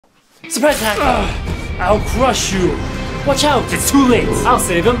Surprise attack! I'll crush you! Watch out! It's too late! I'll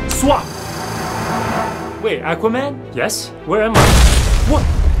save him! Swap! Wait, Aquaman? Yes? Where am I? What?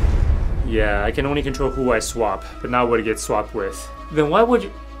 Yeah, I can only control who I swap, but not what it gets swapped with. Then why would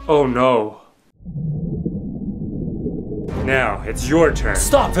you... Oh no. Now, it's your turn.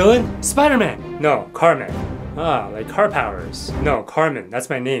 Stop, villain! Spider-Man! No, Carman. Ah, like car powers. No, Carmen, that's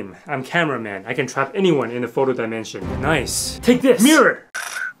my name. I'm cameraman. I can trap anyone in the photo dimension. Nice. Take this! Mirror!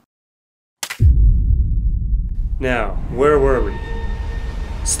 Now, where were we?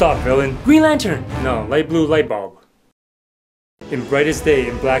 Stop, villain. Green Lantern! No, light blue light bulb. In brightest day,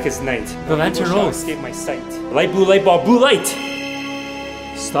 in blackest night. The lantern shall escape my sight. Light blue light bulb, blue light!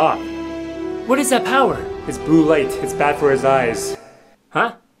 Stop. What is that power? It's blue light. It's bad for his eyes.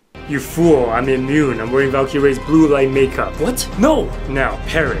 Huh? You fool, I'm immune. I'm wearing Valkyrie's blue light makeup. What? No! Now,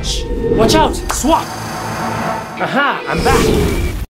 perish. Watch out! Swap! Aha! I'm back!